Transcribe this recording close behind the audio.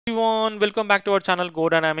Everyone, welcome back to our channel Go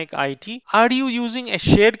Dynamic IT. Are you using a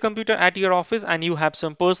shared computer at your office and you have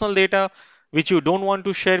some personal data which you don't want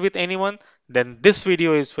to share with anyone? Then this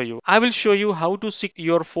video is for you. I will show you how to secure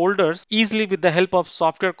your folders easily with the help of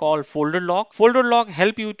software called Folder Lock. Folder Lock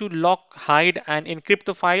help you to lock, hide and encrypt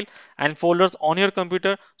the file and folders on your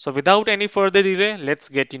computer. So without any further delay, let's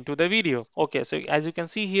get into the video. Okay, so as you can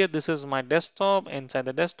see here, this is my desktop. Inside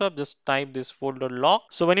the desktop, just type this folder lock.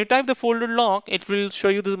 So when you type the folder lock, it will show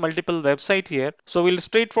you this multiple website here. So we'll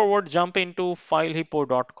straightforward jump into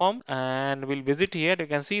filehippo.com and we'll visit here. You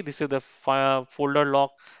can see this is the folder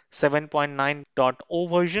lock 7.9.0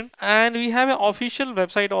 version, and we have an official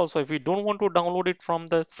website also. If you don't want to download it from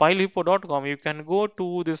the filehippo.com, you can go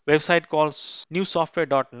to this website called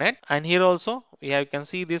newsoftware.net, and here also you can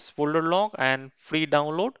see this folder lock and free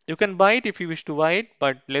download. You can buy it if you wish to buy it,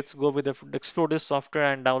 but let's go with the explore this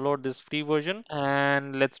software and download this free version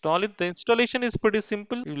and let's install it. The installation is pretty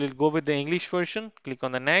simple. You will go with the English version, click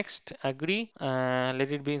on the next, agree, and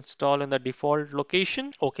let it be installed in the default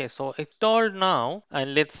location. Okay, so installed now,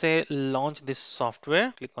 and let's say launch this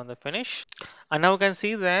software. Click on the finish, and now you can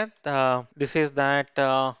see that this is that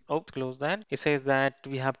close that. It says that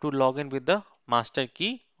we have to log in with the master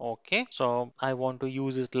key. Okay, so I want to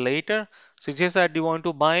use it later. So it says that, do you want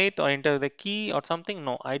to buy it or enter the key or something?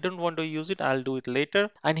 No, I don't want to use it. I'll do it later.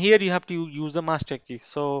 And here you have to use the master key.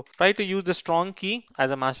 So try to use the strong key as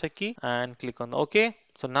a master key and click on the OK.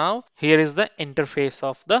 So now here is the interface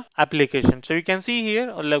of the application. So you can see here,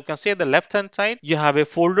 or you can see at the left hand side, you have a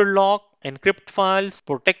folder lock, encrypt files,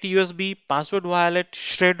 protect USB, password wallet,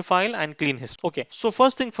 shred file, and clean history. Okay, so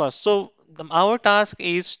first thing first. So our task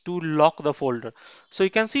is to lock the folder. So you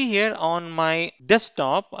can see here on my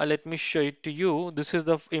desktop, let me show it to you. This is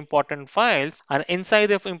the important files, and inside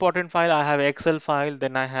the important file I have Excel file,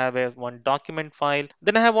 then I have a one document file,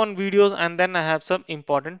 then I have one videos, and then I have some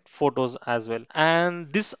important photos as well.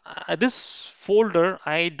 And this folder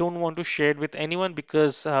I don't want to share it with anyone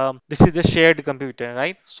because this is the shared computer,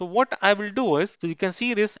 right? So what I will do is, so you can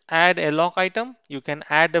see this add a lock item, you can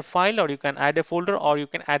add a file, or you can add a folder, or you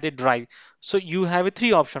can add a drive. So you have a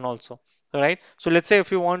three option also. Right, so let's say if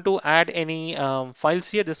you want to add any files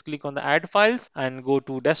here, just click on the add files and go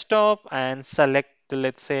to desktop and select,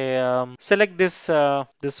 let's say select this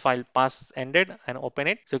file pass ended and open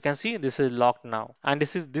it. So you can see this is locked now, and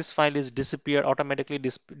this file is disappeared automatically,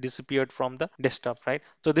 disappeared from the desktop, right?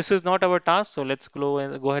 So this is not our task, so let's go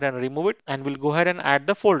ahead and remove it, and we'll go ahead and add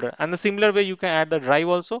the folder. And the similar way you can add the drive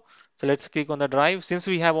also. So let's click on the drive. Since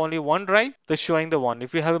we have only one drive, so showing the one.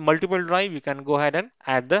 If you have a multiple drive, you can go ahead and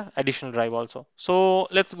add the additional drive also. So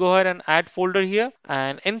let's go ahead and add folder here.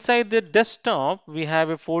 And inside the desktop, we have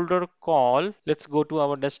a folder called, let's go to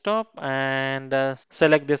our desktop and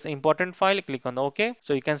select this important file, click on the OK.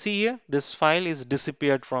 So you can see here, this file is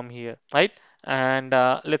disappeared from here, right? And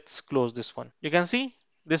let's close this one. You can see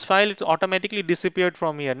this file is automatically disappeared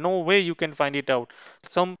from here. No way you can find it out.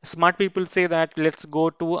 Some smart people say that let's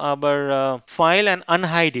go to our file and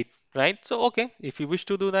unhide it, right? So okay, if you wish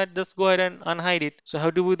to do that, just go ahead and unhide it. So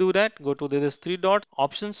how do we do that? Go to this three dots,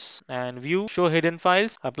 options, and view, show hidden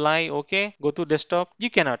files, apply, okay, go to desktop.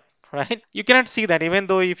 You cannot, right? You cannot see that even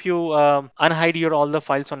though if you unhide your all the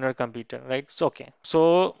files on your computer, right? It's okay.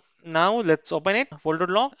 So now let's open it, folder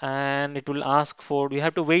lock, and it will ask for, we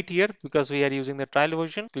have to wait here because we are using the trial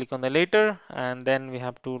version. Click on the later, and then we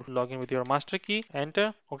have to log in with your master key,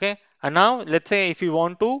 enter. Okay, and now let's say if you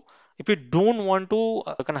want to, if you don't want to,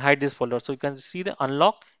 you can hide this folder. So you can see the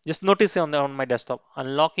unlock. Just notice on my desktop,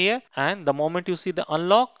 unlock here, and the moment you see the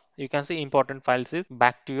unlock, you can see important files is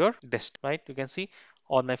back to your desktop, right? You can see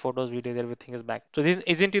all my photos, videos, everything is back. So this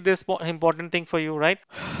isn't it this important thing for you, right?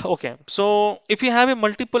 Okay, so if you have a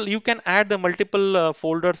multiple, you can add the multiple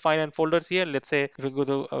folder file and folders here. Let's say if you go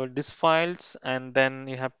to this files, and then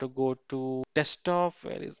you have to go to desktop.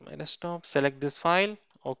 Where is my desktop? Select this file.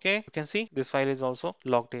 Okay, you can see this file is also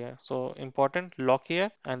locked here. So important, lock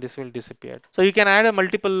here, and this will disappear. So you can add a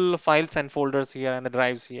multiple files and folders here and the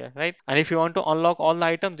drives here, right? And if you want to unlock all the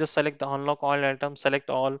items, just select the unlock all items,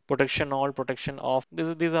 select all, protection off.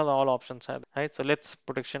 These are all options, right? So let's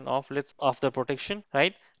protection off, let's off the protection,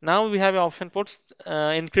 right? Now we have an option for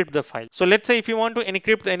encrypt the file. So let's say if you want to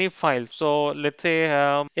encrypt any file, so let's say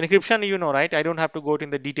encryption, you know, right? I don't have to go in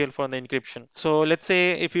the detail for the encryption. So let's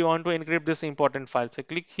say if you want to encrypt this important file, so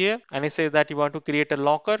click here, and it says that you want to create a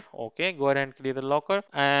locker. Okay, go ahead and create a locker,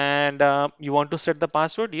 and you want to set the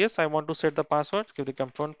password. Yes, I want to set the password. Give the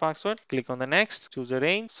confirm password. Click on the next. Choose a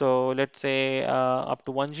range. So let's say up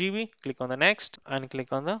to 1 GB. Click on the next and click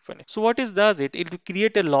on the finish. So what it does, it will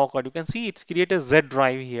create a locker. You can see it's create a Z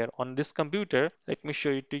drive here on this computer. Let me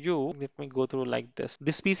show it to you. Let me go through like this.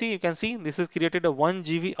 This PC, you can see this is created a 1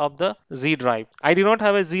 GB of the Z drive. I do not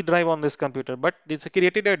have a Z drive on this computer, but this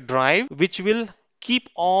created a drive which will keep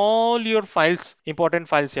all your files, important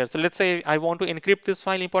files here. So let's say I want to encrypt this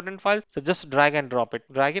file, important file. So just drag and drop it,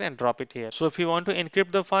 drag it and drop it here. So if you want to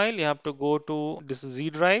encrypt the file, you have to go to this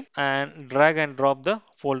Z drive and drag and drop the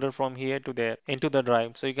folder from here to there into the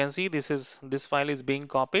drive. So you can see this file is being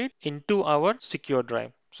copied into our secure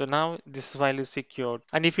drive. So now this file is secured.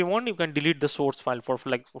 And if you want, you can delete the source file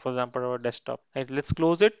like for example our desktop. Right, let's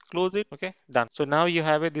close it. Okay, done. So now you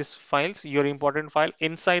have this files, your important file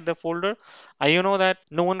inside the folder. And you know that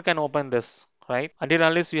no one can open this, right? Until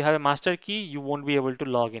unless you have a master key, you won't be able to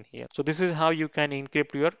log in here. So this is how you can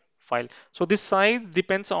encrypt your file. So this size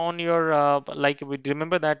depends on your like we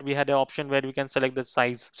remember that we had an option where we can select the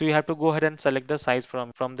size. So you have to go ahead and select the size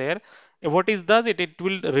from there. What it does it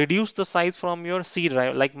will reduce the size from your C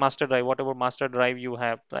drive, like master drive, whatever master drive you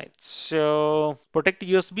have, right? So protect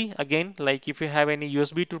USB again, like if you have any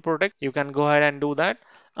USB to protect, you can go ahead and do that.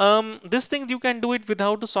 This thing you can do it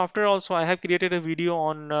without the software also. I have created a video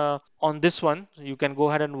on this one. You can go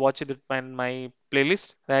ahead and watch it in my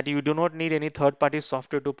playlist, that you do not need any third-party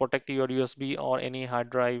software to protect your USB or any hard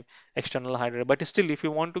drive, external hard drive. But still, if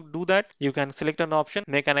you want to do that, you can select an option,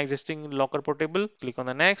 make an existing locker portable, click on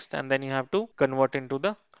the next, and then you have to convert into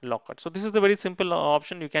the locker. So this is the very simple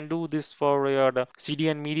option. You can do this for your CD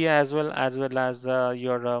and media as well as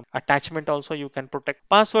your attachment also. You can protect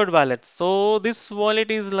password wallets. So this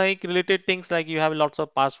wallet is like related things like you have lots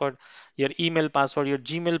of password, your email password, your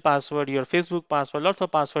Gmail password, your Facebook password, lots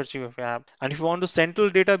of passwords you have. And if you want to central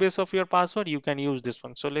database of your password, you can use this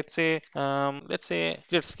one. So let's create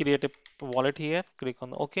a wallet here. Click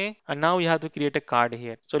on OK, and now you have to create a card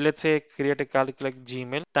here. So let's say create a card like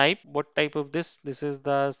Gmail. Type what type of this. This is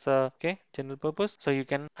the okay, general purpose. So you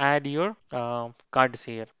can add your cards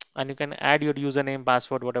here, and you can add your username,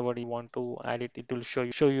 password, whatever you want to add it. It will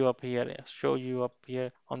show you up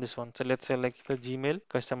here on this one. So let's say like the Gmail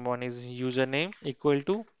custom one is username equal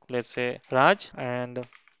to, let's say, Raj, and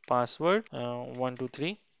password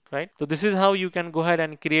 123, right? So this is how you can go ahead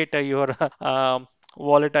and create your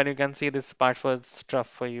wallet, and you can see this password stuff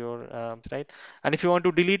for your right. And if you want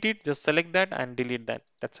to delete it, just select that and delete that.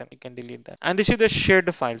 That's it. You can delete that. And this is the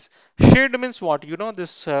shared files. Shared means what? You know,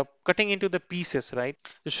 this cutting into the pieces, right?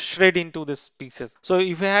 Shred into this pieces. So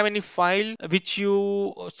if you have any file which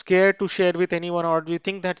you scared to share with anyone, or do you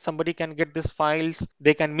think that somebody can get these files,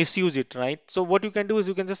 they can misuse it, right? So what you can do is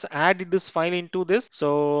you can just add this file into this.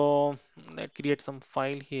 So let's create some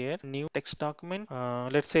file here, new text document.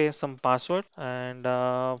 Let's say some password, and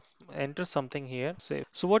enter something here. Save.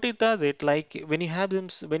 So what it does, it like when you have them,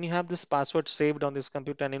 when you have this password saved on this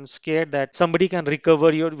computer, and you're scared that somebody can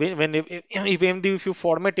recover your when if you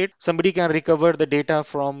format it, somebody can recover the data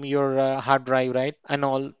from your hard drive, right? And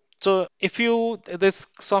all. So if you this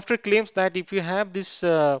software claims that if you have this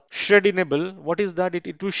shred enable, what is that?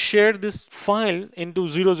 It will share this file into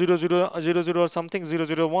 00000 or something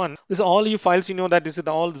 001. This are all you files, you know that this is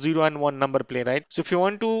all 0 and 1 number play, right? So if you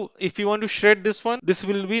want to shred this one, this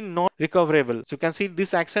will be not recoverable. So you can see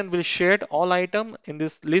this action will shed all item in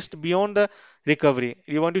this list beyond the recovery.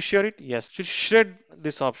 You want to share it? Yes. Should shred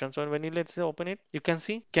this option. So when you let's say open it, you can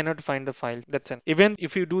see cannot find the file. That's it. Even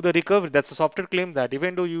if you do the recovery, that's the software claim that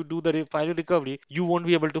even though you do the file recovery, you won't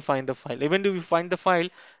be able to find the file. Even though you find the file,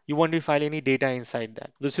 you won't be file any data inside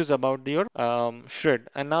that. This is about your shred.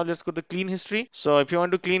 And now let's go to clean history. So if you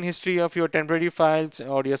want to clean history of your temporary files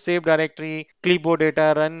or your save directory, clipboard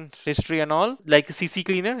data, run history and all, like CC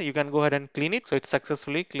cleaner, you can go ahead and clean it. So it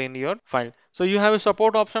successfully clean your file. So you have a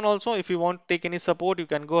support option also. If you want to take any support, you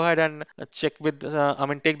can go ahead and check with,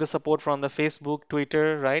 take the support from the Facebook,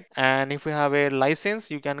 Twitter, right? And if you have a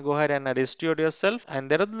license, you can go ahead and register yourself.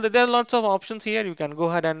 And there are lots of options here. You can go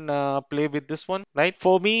ahead and play with this one, right?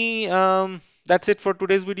 For me, that's it for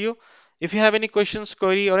today's video. If you have any questions,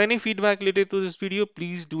 query, or any feedback related to this video,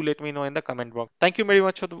 please do let me know in the comment box. Thank you very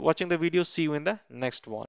much for watching the video. See you in the next one.